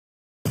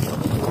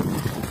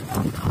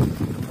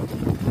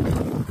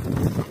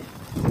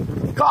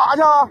干啥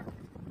去啊？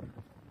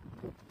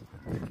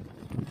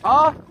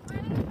啊？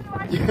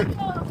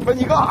问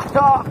你干啥去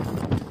啊？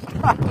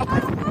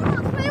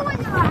推过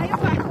去了，又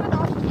拐车走。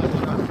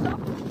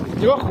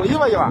你给我回去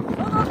吧，一会儿。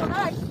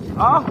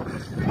啊？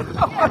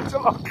这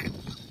老。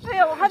哎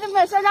呀，我还得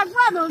买山楂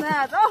罐头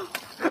呢，走。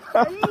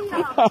哎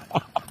呀！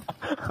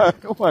哎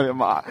呦我的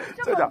妈！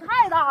这风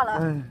太大了。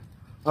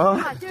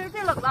啊！今儿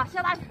这冷了，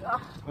下大雪。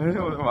哎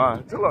呦我的妈！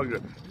这老哥，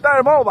戴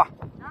着帽子。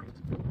啊！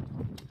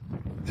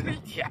这一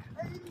天，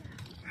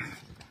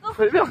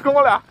随便跟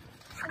我俩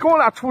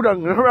出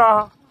征是不是？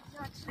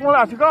跟我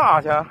俩去干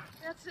啥去？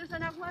吃山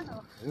楂罐头。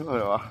哎呦我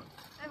的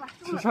妈！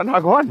吃山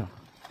楂罐头。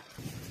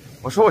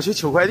我说我去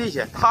取快递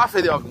去，他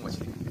非得要跟我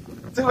去。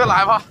这回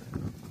来吧，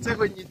这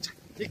回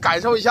你感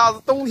受一下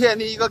子冬天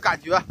的一个感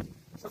觉。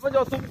什么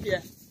叫冬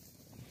天？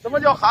什么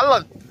叫寒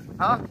冷？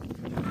啊！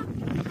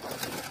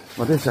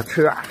我这小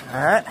车，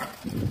哎，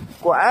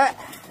拐，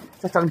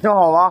这整挺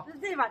好吧？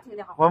这把挺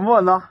的好。稳不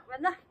稳呢？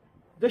稳的。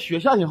这雪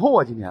下挺厚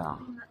啊，今天啊。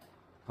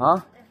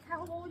啊？太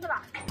厚去了。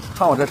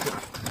看我这车，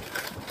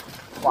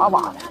滑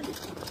滑的，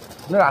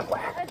那咋拐？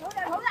哎，头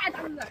点，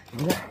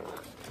你看，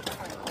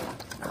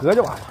合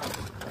就完了。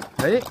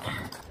哎，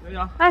怎么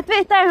样？哎，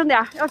对，带上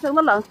点，要省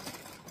得冷。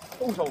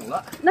动手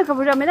了。那可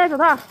不是，没戴手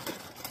套。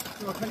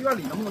我看院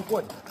里能不能过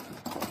去。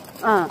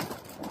嗯。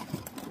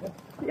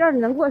要是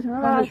能过成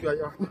了。看这雪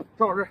去，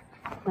赵老师。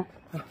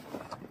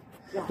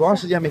多长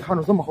时间没看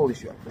着这么厚的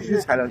雪？必须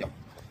踩两脚。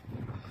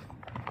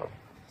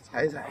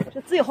踩一踩。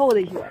这最厚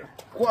的雪了。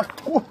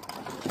嚯！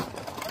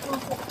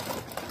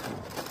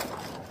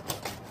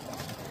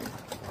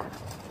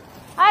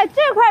哎，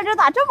这块这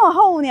咋这么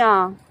厚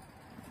呢？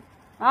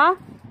啊？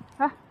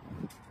哎呀，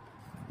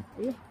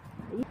哎呀！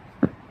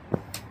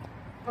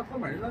他关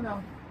门了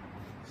呢。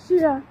是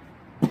啊。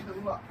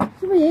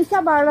是不是人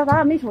下班了？咱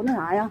俩没瞅那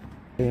啥呀？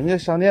人家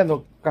商店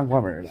都干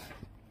关门了。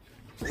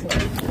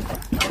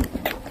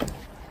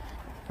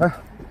哎，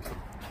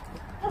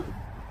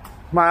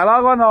买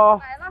了罐头。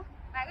买了，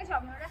买个小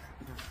瓶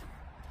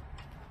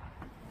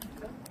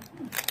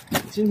的。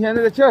今天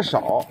这个件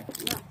少，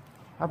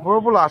还不是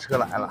不拉车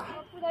来了。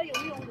不知道有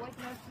没有我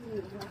先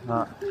吃。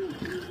啊，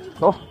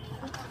走。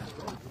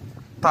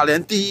大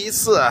连第一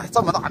次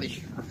这么大的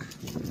雪，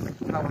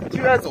看我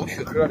就爱走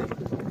雪坡里，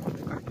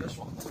感觉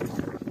爽。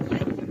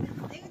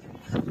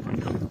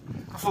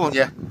凤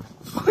姐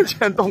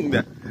冻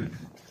的，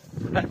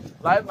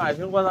来买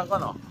瓶罐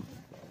头。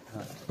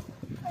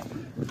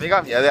没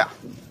干别的，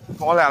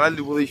跟我俩来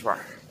溜达一圈。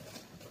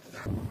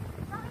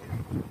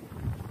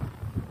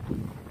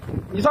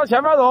你上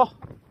前面走，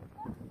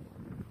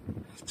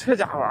这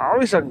家伙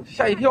嗷一声，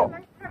吓一跳。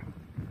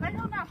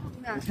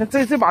你看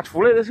这把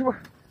出来的是不是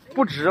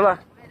不直了？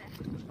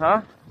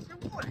啊？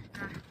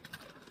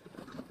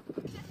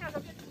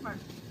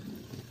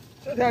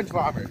这天出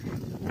门。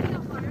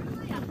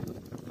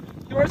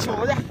一会儿取去。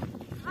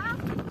啊？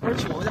一会儿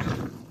取去。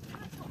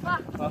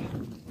啊。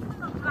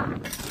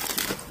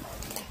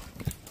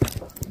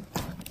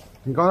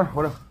你刚才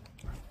活着。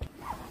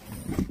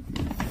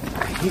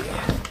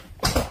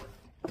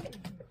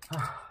啊，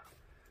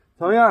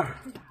怎么样？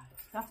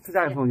这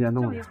家有空间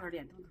弄的。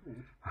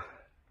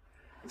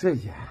这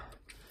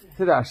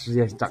点时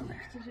间整的。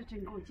这是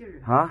真够劲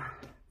儿啊！啊？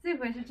这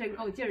回是真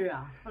够劲儿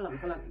啊，不冷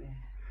的。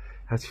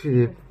还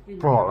去的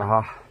不好了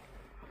哈。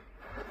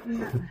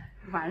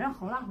晚上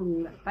好大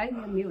风了，白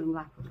天没有那么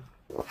大风。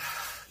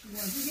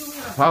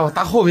把我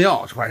大厚棉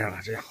袄穿上了，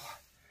这家伙。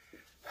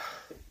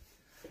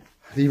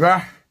里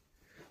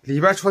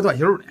边穿短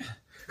袖呢，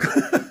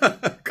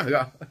看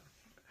看，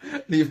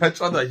里边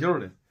穿短袖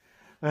呢。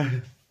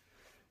哎，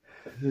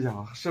这家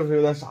伙是不是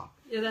有点傻？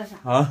有点傻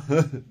啊！有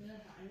点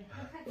傻，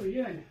还滚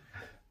热呢。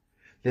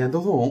脸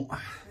都通红。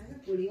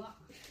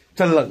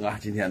真冷啊，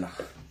今天呢。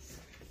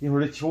一会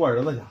儿得求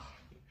儿子去。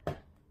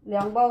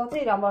2包，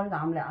这2包是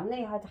咱们俩，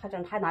那个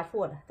还拿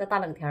错了，这大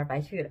冷天白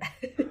去了。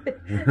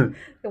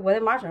我的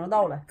麻绳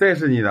到了。这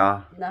是你的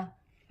啊？那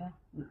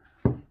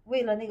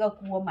为了那个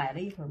锅买了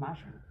一捆麻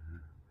绳，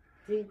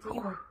这一捆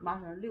麻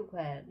绳6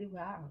块2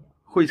好像。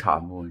会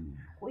缠不你？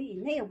会，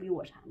那个不比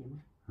我缠的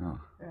吗？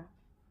啊。是。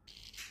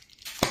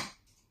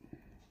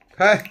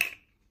开，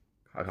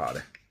咔咔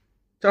的，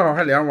正好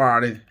还凉哇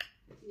的。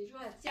你说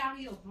家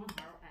里有黄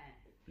桃，哎。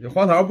有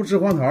黄桃不吃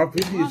黄桃，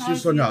必须吃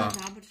酸茶。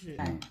啥不吃？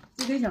哎，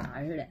就跟小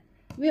孩似的，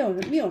没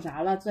有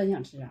啥了，专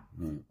想吃啥。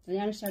咱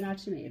家那山楂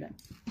吃没了。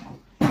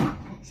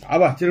啥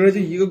吧，今儿就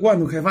一个罐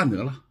头开饭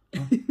得了。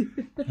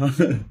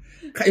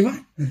开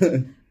饭。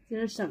今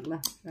儿省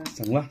了，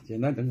省了，简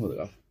单整口得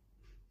了，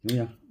行不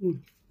行？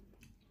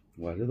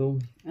我这都。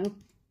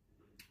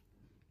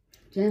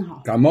真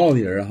好。感冒的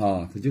人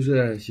哈，他就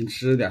是寻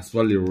吃点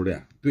酸溜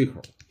的对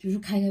口，就是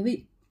开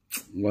胃。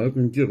我要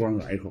跟你劲儿光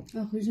来一口，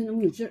那浑身都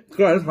没有劲儿。喝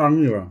点汤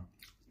去吧。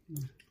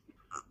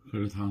喝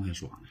这汤才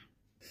爽呢。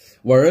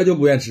我儿子就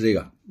不愿意吃这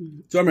个，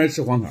专门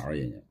吃黄桃，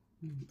人家，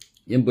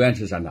人不愿意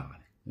吃山楂的，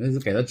那是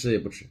给他吃也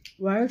不吃。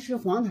我儿子吃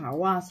黄桃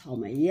啊、草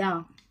莓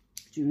呀、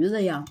橘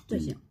子呀，这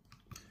行。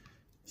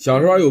小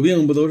时候有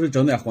病不都是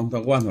整点黄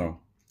桃罐头、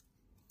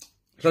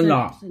山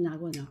楂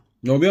罐头？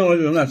有病了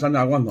就用点山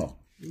楂罐头，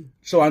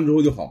吃完之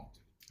后就好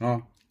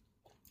啊。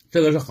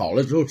这个是好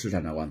了之后吃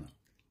山楂罐头，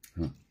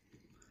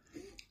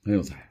很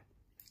有才。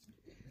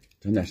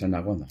整点山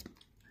楂罐头，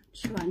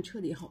吃完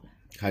彻底好了，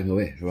开个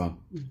胃是吧？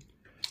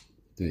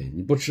对，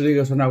你不吃这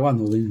个山楂罐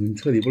头，我跟你说你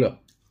彻底不了，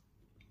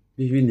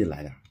必须你得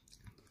来点。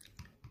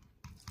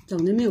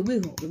整的没有胃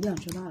口，都不想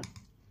吃饭了。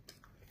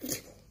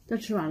这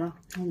吃完了，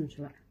还能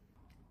吃饭。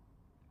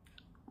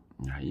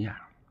哎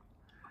呀，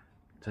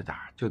这家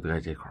伙就得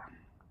这口。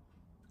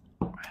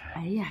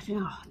哎呀，真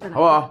好，再来，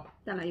好不好？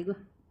再来一个，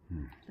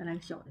再来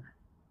个小的吧。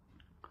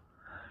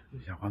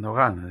小黄豆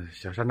干子、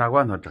小山楂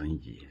罐头整一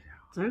集，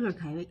滋儿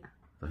开胃，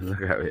滋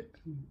儿开胃。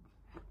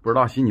不知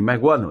道寻你卖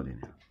罐头的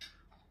呢，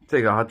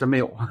这个还真没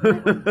有，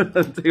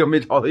这个没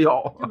朝他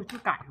要，就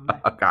赶上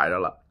了，赶上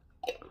了。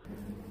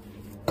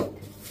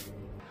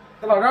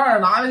这老丈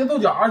人拿那个豆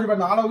角去吧，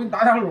拿了，我给你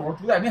打点卤，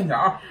煮点面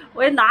条。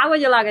我也拿过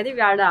去了，给那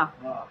边的。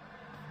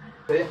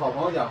给好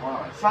朋友讲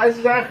话，3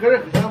时间合着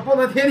不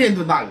能天天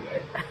炖大鹅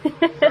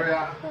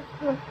呀，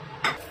是不是？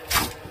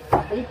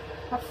哎，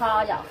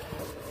他呀，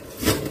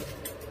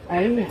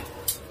哎呀，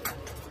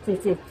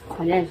这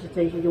关键是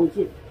真是用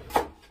劲。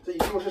这一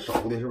定是熟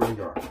的，是不是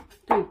娟？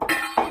对。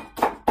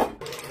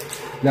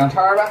2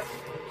叉呗。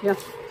行。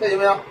这行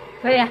不行？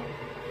可以。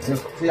行，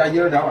这家1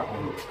人2碗。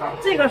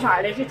这个色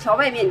儿的是荞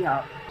麦面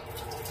条。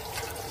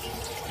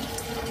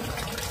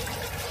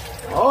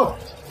好。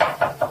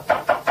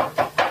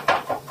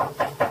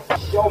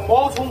小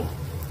毛葱，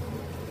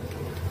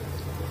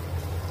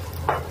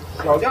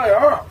小酱油，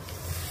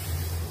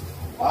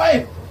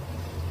哎，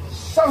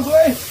上水，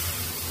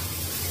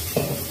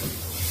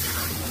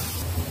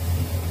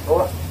熟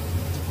了，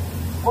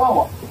晃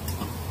晃，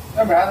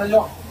要不然它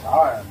叫啥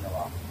玩意儿，你知道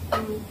吧？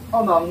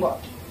烫蛏子，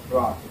是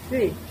吧？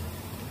对。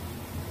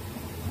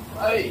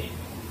哎。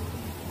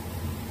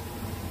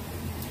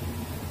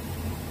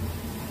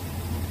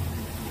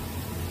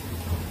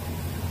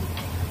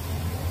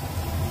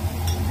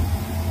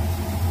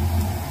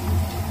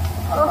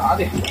啥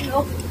的？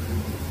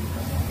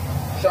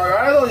小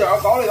圆的豆角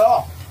搞里头，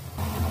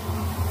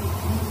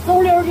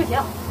松溜就行。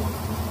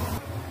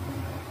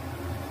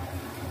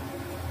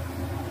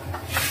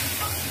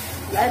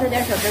来它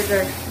点小汁汁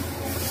儿，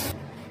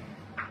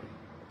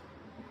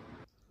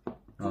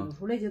煮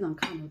出来就能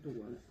看着多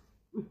了。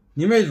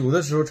你没煮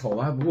的时候瞅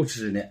着还不够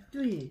吃呢。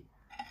对。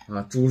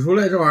煮出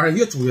来这玩意儿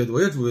越煮越多，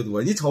越煮越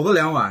多，你瞅着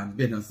2碗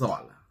变成4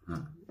碗了，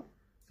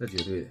这绝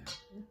对的。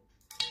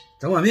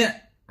整碗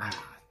面，哎呀。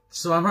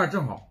吃完饭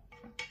正好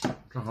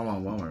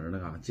往我儿子那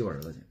嘎接我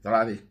儿子去，咱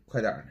俩得快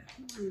点的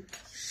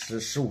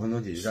，15分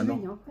钟解决战斗，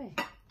行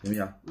不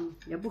行？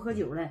也不喝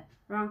酒了，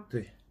是吧？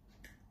对，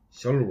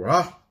小卤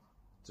啊，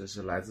这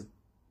是来自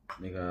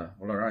那个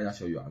我老丈人家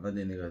小圆子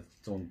的那个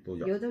种豆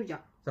角，油豆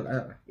角，再来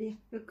点儿。哎呀，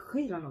可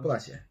以了，老师。不打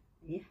钱。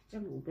哎呀，这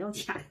卤不要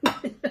钱，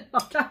老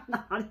丈人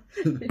拿的，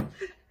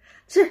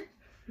吃。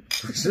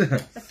不是，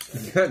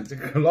你看你这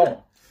可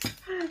唠，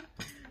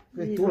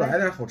对，多来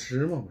点好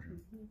吃嘛，不是？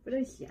不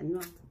是咸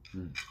吗？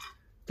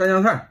蘸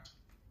酱菜，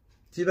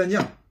鸡蛋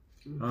酱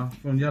啊，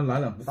中间来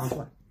2颗大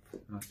蒜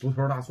啊，独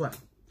头大蒜，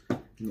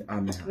给你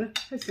安排上。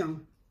太香了，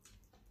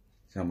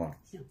香吧？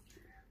香。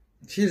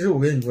其实我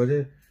跟你说，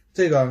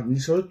这个你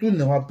说炖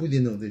的话不一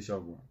定能有这效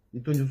果，一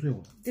炖就碎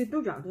乎。这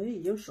豆角它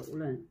已经熟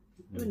了，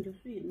炖就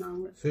碎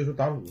囊了。所以说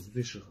打卤是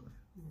最适合的。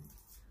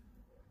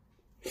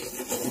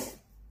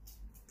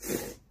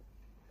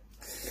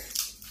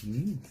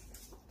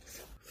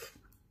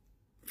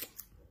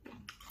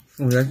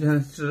我觉得现在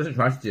吃的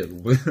全是解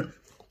毒的，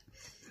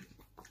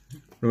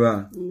是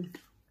吧？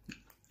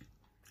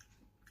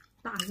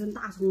大根、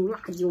大葱、辣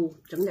椒，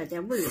整点带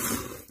味儿，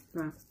是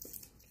吧？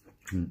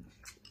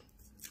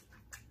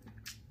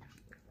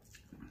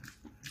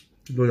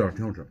豆角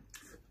挺好吃，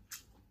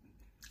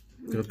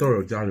这个豆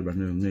角家里边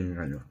那个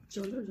感觉。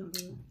小豆小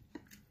豆。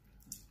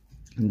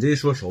你这一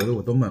说熟的，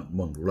我都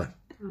蒙住了。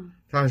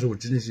刚开始我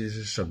真的是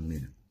生的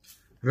呢，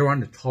这玩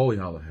意儿得焯一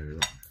下子还是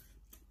咋？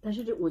但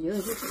是我觉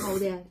得这焯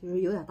的就是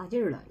有点大劲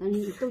儿了，但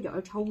是豆角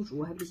要焯不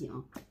熟还不行。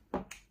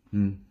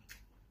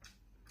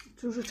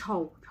就是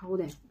焯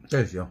的。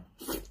这也行。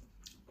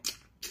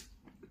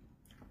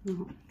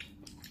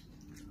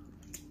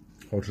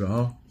好吃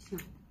啊！行。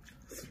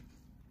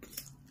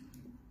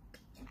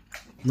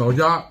老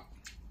家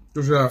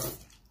就是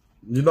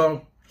一到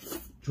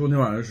秋天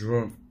晚上的时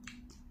候，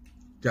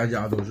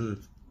家都是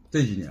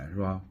这几年是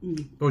吧？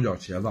豆角、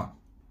茄子，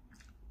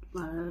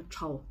完了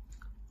焯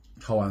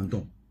完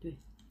冻。对。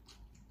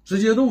直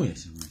接冻也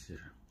行啊，其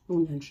实。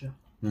冬天吃。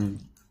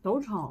都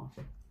焯。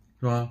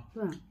是吧？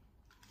对。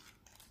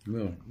有没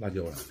有辣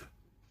椒了？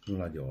用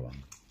辣椒了，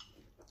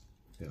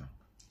对吧？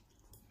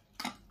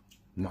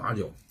麻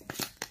椒，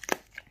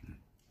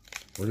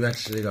我就爱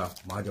吃这个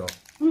麻椒。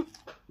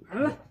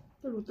完了，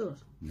这都嘚瑟。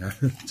你看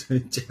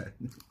真简单。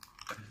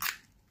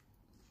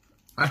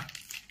哎，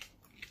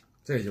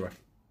这个媳妇儿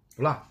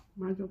不辣。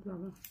麻椒不辣。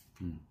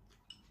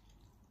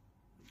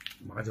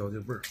麻椒的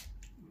味儿。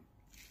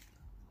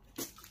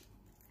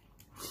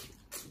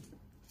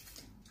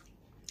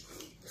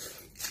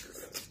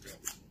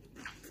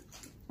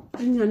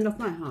今天的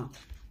饭哈，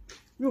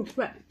又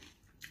快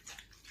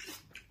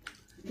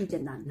又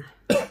简单的。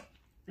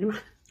哎呀妈！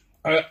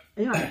哎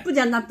呀妈！不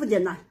简单，不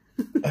简单，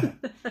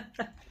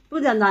不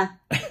简单，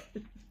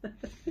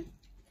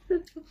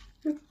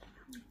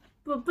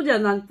不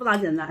简单，不咋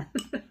简单。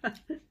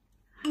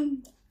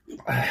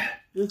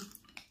哎，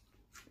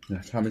那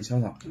差没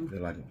呛嗓子，这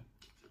辣椒。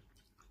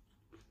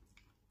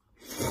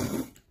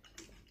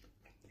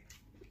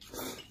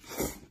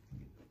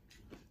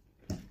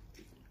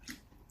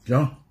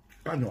行，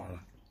干就完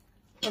了。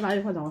再来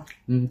一块头。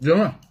行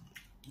了，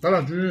咱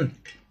俩追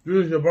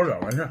这些包了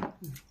完事儿。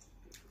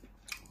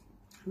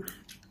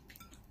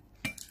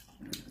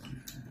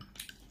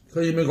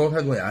特意没搞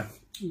太多盐。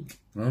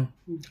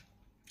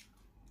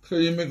特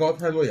意没搞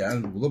太多盐，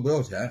卤子不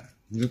要钱，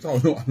你就照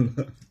就完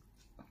了，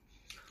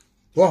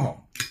多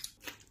好。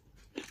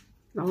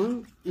老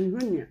公，你说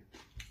你，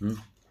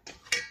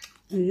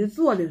你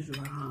做的时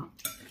候哈，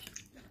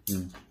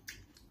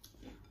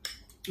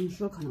你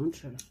说可能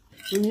吃了，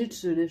说你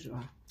吃的时候，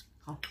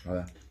好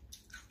的。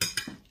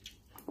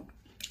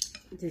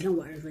就像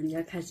我是说，你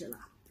要开始了，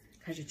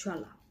开始劝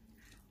了，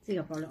这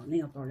个包了，那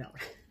个包了了，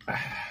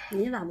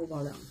你咋不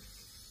包了呢？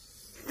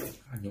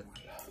那就完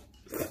了。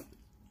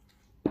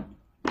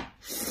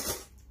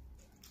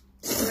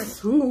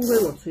成功被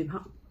我吹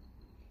胖。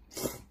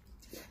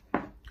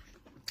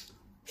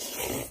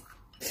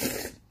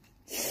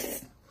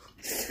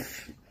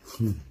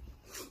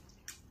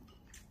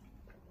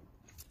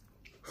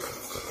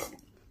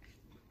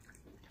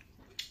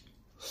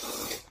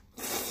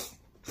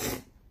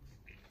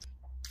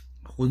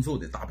荤素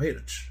得搭配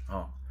着吃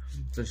啊，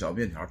这小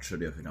面条吃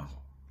的也非常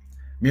好。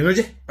明儿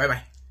见，拜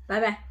拜。拜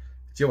拜。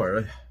接我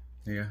儿子去，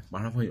那个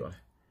马上放学了。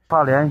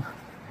大连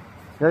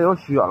也有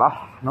雪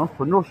了，能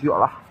存住雪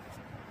了。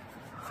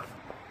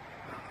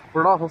不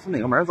知道他是哪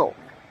个门走，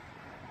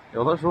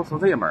有的时候从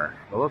这个门，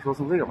有的时候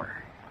从这个门。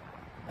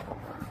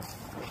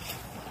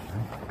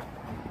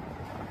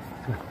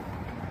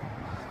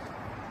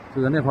这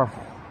个那块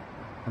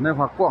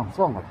转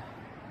过来，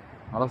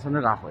完了顺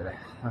这嘎回来，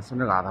那顺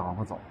这嘎再往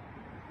后走。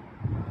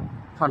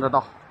看这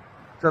道，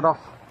这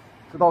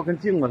道跟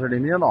镜子似的，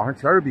明天早上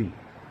全是冰。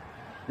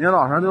明天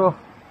早上就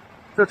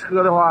这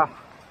车的话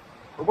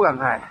都不敢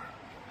开。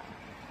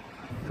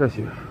这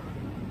雪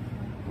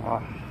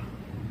啊，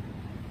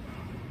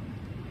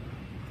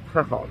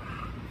太好了！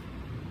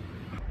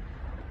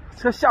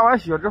这下完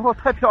雪之后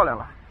太漂亮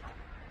了。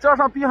这要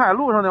上滨海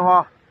路上的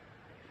话，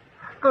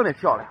更得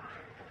漂亮。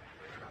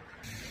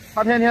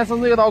他天天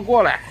从这个道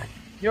过来，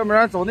要不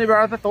然走那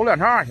边再走2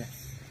岔去。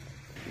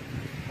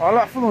完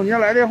了，副总监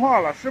来电话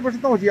了，是不是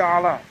到家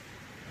了？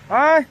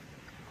哎，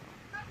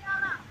到家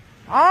了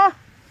啊？到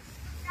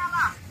家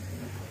了，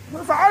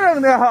那咋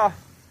整的？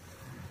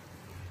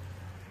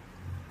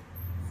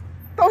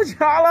到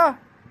家了？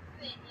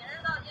对，你儿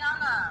到家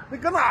了。你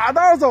搁哪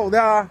道走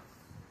的？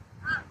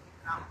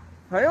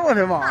哎呦我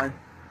的妈呀！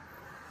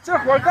这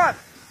活干，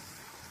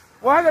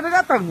我还搁这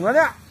嘎等着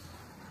呢。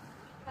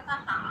可他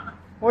傻了。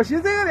我寻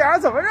思这个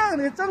点怎么整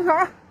的？正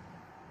常，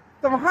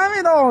怎么还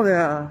没到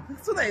呢？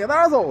是哪个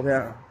道走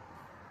的？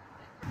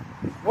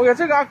我搁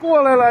这嘎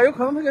过来了，有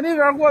可能他搁那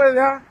边过来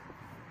的。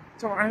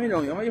这玩意儿还没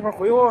整明白，一会儿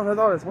回问他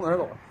到底从哪儿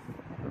走。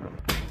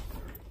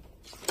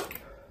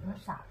我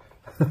傻。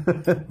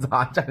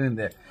咋整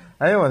的？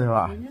哎呦我的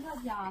妈！人家到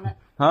家了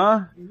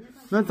啊？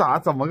那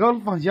怎么个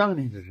方向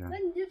呢？这是？那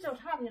你就走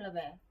岔去了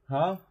呗。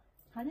啊？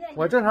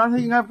我正常他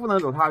应该不能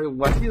走岔去，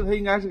我记得他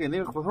应该是给那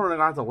个胡同那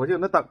嘎走过去，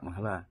那等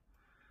他了。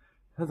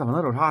他怎么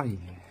能走岔去？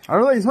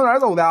儿子，你从哪儿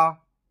走的？上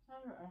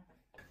水。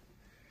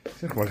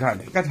这活干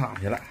的，干啥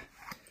去了？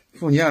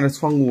父母在这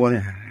穿锅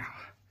呢，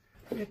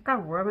这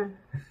干活呗。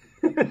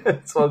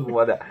穿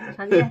锅的。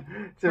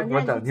这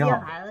活整挺好。接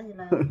孩子去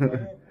了，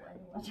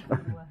我整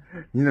锅。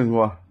你整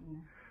锅？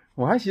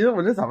我还寻思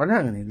我这怎么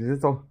整呢？这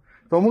走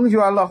蒙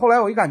圈了。后来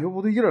我一感觉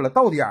不对劲了，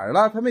到点儿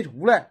了，他没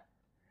出来。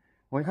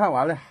我一看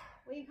完了。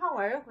我一看我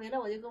儿子回来，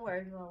我就跟我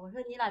儿子说：“我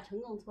说你俩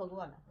成功错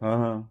过了。”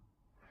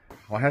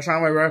我还上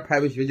外边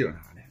拍拍雪景啥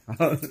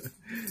的。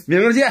明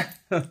儿见，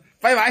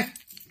拜拜。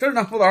这儿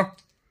呢，副总。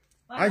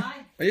拜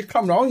拜。哎，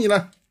看不着你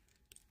了，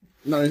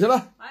哪儿去了？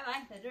拜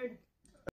拜，在这儿呢。